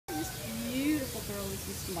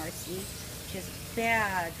This is Marcy. She has a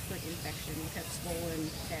bad foot infection. Look how swollen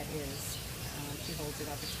that is. She holds it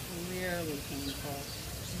up. It's clearly painful.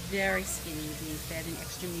 She's very skinny, being fed an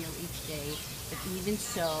extra meal each day. But even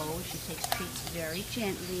so, she takes treats very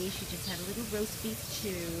gently. She just had a little roast beef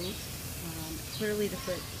too. Clearly the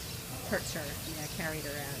foot hurts her. Yeah, I carried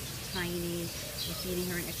her out. She's tiny. We're feeding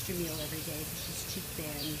her an extra meal every day because she's too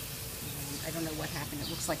thin. I don't know what happened. It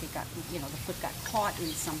looks like it got, the foot got caught in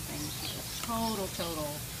something. She's a total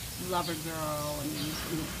lover girl,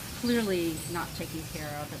 and clearly not taken care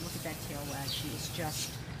of. But look at that tail wag. She is just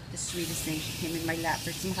the sweetest thing. She came in my lap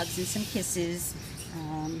for some hugs and some kisses.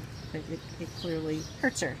 But it clearly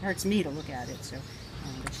hurts her. It hurts me to look at it. So,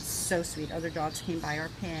 but she's so sweet. Other dogs came by our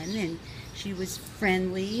pen, and she was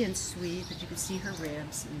friendly and sweet, but you could see her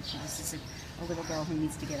ribs. And she's just a little girl who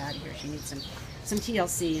needs to get out of here. She needs some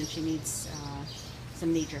TLC, and she needs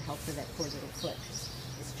some major help for that poor little foot.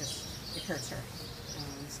 It hurts her.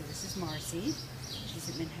 So this is Marcy. She's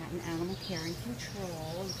at Manhattan Animal Care and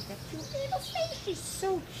Control. Look at that cute little face. She's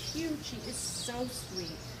so cute. She is so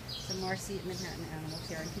sweet. So Marcy at Manhattan Animal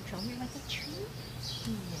Care and Control. You like a treat?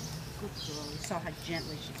 Yeah, good girl. You saw how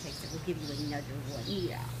gently she takes it. We'll give you another one.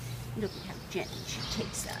 Yeah. Look at how gently she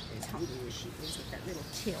takes that, as hungry as she is with that little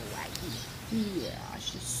tail wagging. Yeah,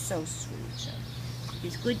 she's so sweet. So,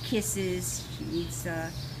 gives good kisses. She needs a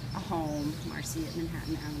home. Marcy at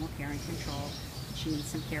Manhattan Animal Care and Control. She needs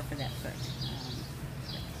some care for that foot,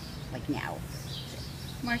 like now. So,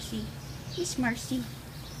 Marcy, Miss Marcy,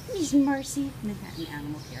 Manhattan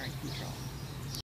Animal Care and Control.